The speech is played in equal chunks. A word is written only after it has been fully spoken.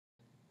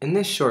In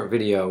this short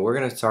video, we're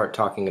going to start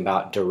talking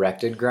about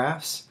directed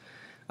graphs.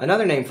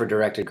 Another name for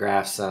directed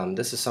graphs,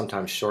 this is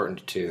sometimes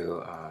shortened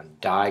to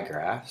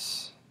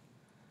digraphs.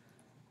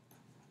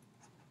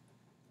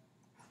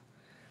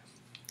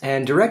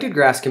 And directed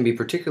graphs can be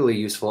particularly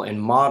useful in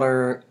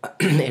modeling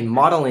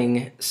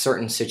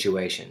certain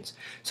situations.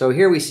 So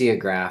here we see a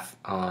graph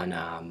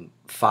on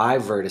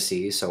 5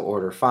 vertices, so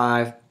order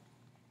 5,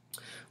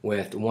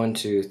 with 1,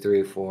 2,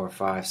 3, 4,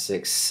 5,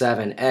 6,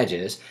 7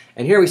 edges.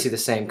 And here we see the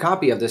same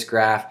copy of this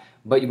graph,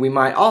 but we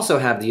might also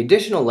have the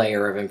additional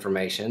layer of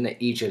information that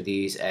each of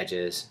these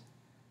edges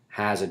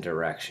has a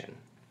direction.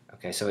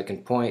 Okay, so it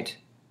can point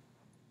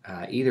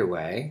either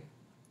way.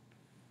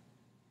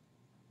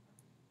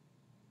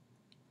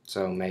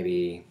 So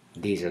maybe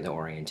these are the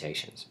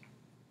orientations.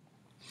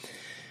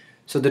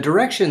 So the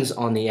directions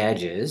on the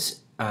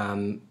edges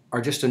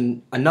are just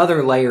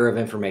another layer of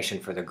information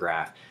for the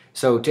graph.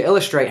 So to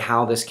illustrate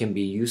how this can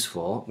be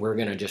useful, we're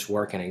going to just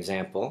work an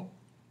example.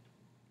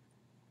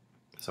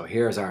 So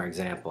here's our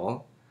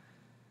example.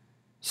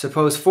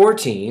 Suppose 4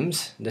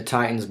 teams, the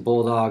Titans,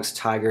 Bulldogs,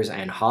 Tigers,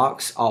 and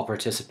Hawks, all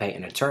participate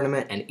in a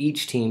tournament, and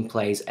each team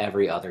plays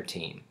every other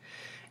team.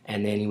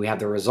 And then we have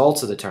the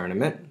results of the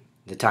tournament.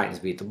 The Titans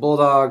beat the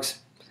Bulldogs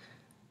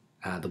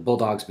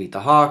beat the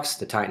Hawks,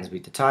 the Titans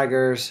beat the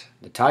Tigers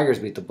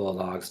beat the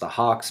Bulldogs, the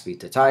Hawks beat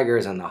the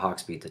Tigers, and the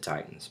Hawks beat the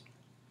Titans.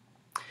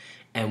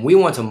 And we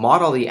want to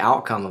model the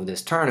outcome of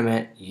this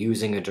tournament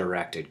using a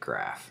directed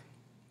graph.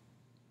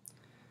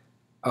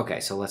 Okay,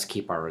 so let's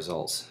keep our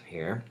results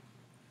here.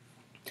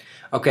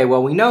 Okay,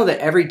 well, we know that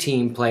every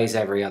team plays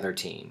every other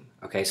team.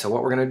 Okay, so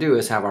what we're going to do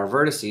is have our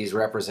vertices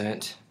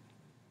represent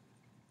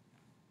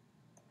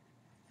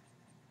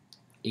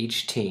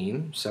each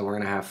team. So we're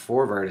going to have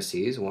 4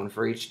 vertices, 1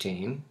 for each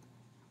team.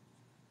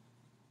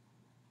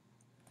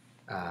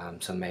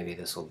 So maybe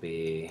this will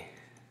be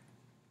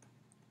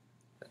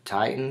the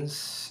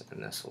Titans,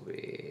 and this will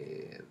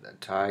be the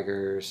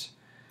Tigers,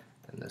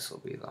 and this will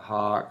be the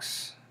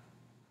Hawks,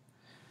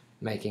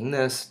 making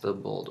this the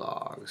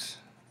Bulldogs.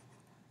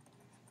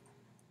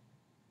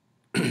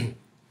 And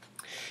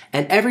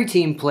every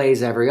team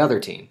plays every other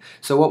team.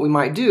 So what we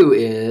might do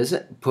is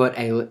put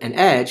an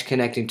edge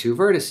connecting 2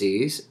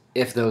 vertices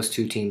if those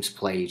 2 teams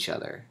play each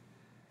other.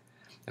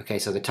 Okay,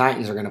 so the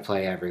Titans are going to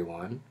play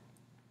everyone,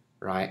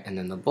 right? And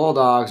then the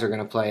Bulldogs are going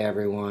to play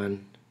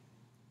everyone,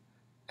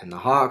 and the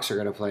Hawks are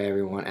going to play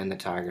everyone, and the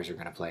Tigers are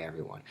going to play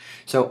everyone.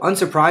 So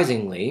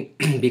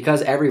unsurprisingly,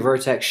 because every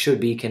vertex should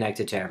be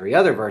connected to every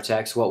other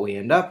vertex, what we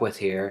end up with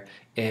here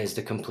is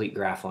the complete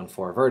graph on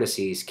 4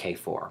 vertices,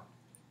 K4.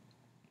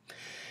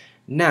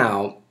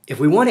 Now, if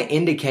we want to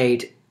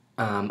indicate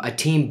a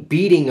team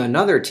beating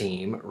another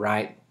team,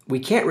 right, we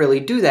can't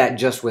really do that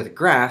just with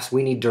graphs.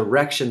 We need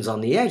directions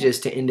on the edges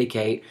to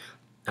indicate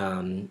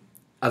a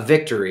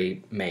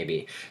victory,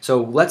 maybe.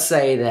 So let's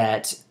say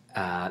that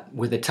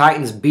with the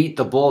Titans beat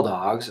the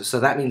Bulldogs, so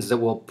that means that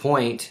we'll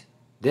point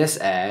this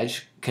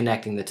edge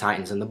connecting the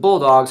Titans and the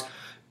Bulldogs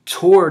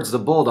towards the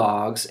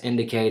Bulldogs,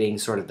 indicating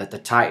sort of that the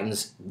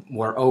Titans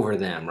were over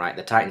them, right?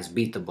 The Titans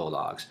beat the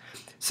Bulldogs.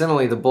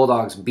 Similarly, the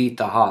Bulldogs beat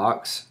the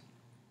Hawks,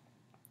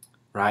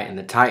 right? And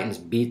the Titans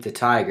beat the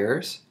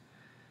Tigers.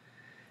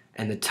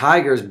 And the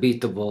Tigers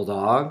beat the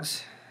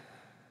Bulldogs.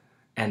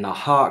 And the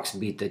Hawks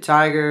beat the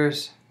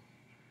Tigers.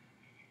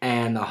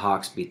 And the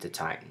Hawks beat the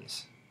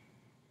Titans.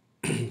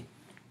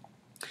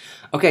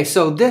 Okay,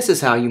 so this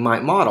is how you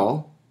might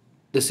model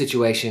the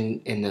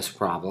situation in this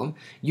problem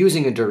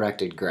using a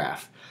directed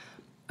graph.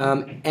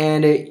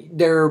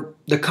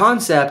 The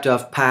concept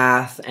of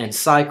path and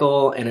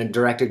cycle in a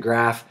directed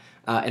graph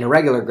in a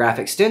regular graph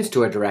extends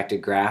to a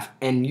directed graph,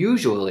 and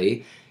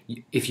usually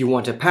if you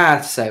want a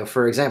path, say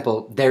for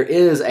example there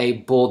is a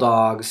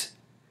Bulldogs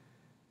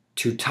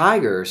to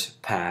Tigers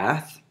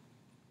path,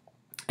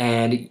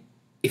 and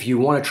if you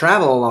want to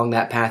travel along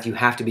that path you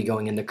have to be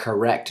going in the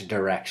correct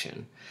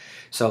direction.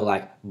 So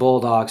like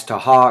Bulldogs to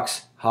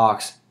Hawks,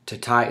 Hawks to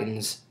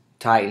Titans,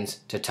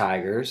 Titans to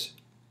Tigers,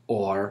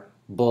 or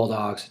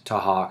Bulldogs to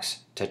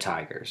Hawks to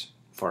Tigers,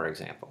 for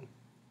example.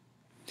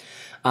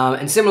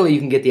 And similarly, you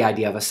can get the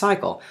idea of a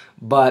cycle,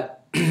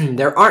 but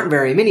there aren't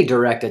very many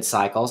directed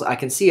cycles. I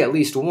can see at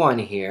least one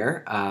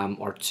here,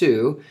 or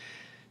 2.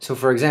 So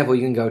for example,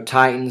 you can go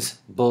Titans,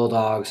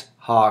 Bulldogs,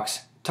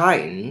 Hawks,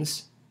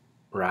 Titans,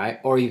 right?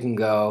 Or you can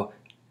go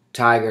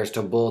Tigers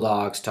to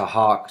Bulldogs to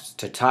Hawks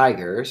to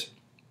Tigers.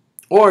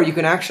 Or you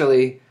can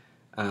actually,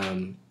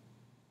 well,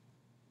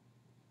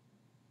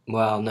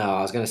 no,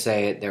 I was going to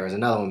say there was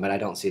another one, but I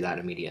don't see that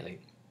immediately.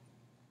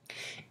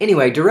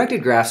 Anyway,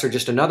 directed graphs are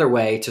just another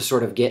way to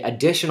sort of get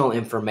additional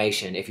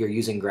information if you're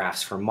using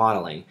graphs for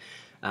modeling.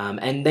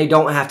 And they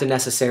don't have to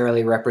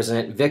necessarily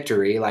represent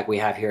victory like we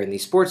have here in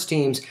these sports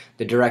teams.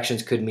 The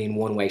directions could mean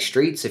one-way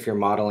streets if you're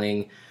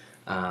modeling,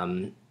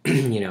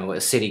 you know,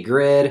 a city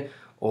grid,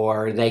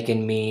 or they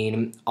can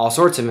mean all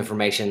sorts of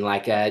information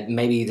like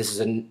maybe this is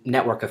a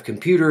network of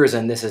computers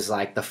and this is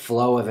like the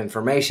flow of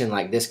information,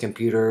 like this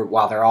computer,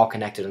 while they're all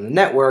connected on the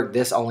network,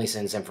 this only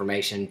sends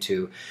information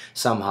to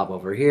some hub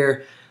over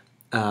here.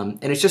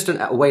 And it's just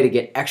a way to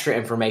get extra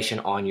information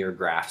on your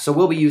graph. So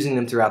we'll be using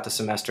them throughout the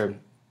semester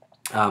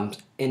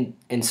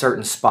in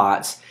certain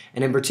spots.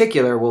 And in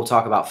particular, we'll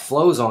talk about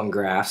flows on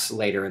graphs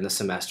later in the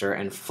semester,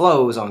 and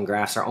flows on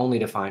graphs are only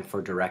defined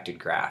for directed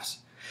graphs.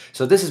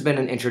 So this has been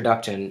an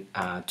introduction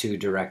to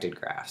directed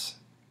graphs.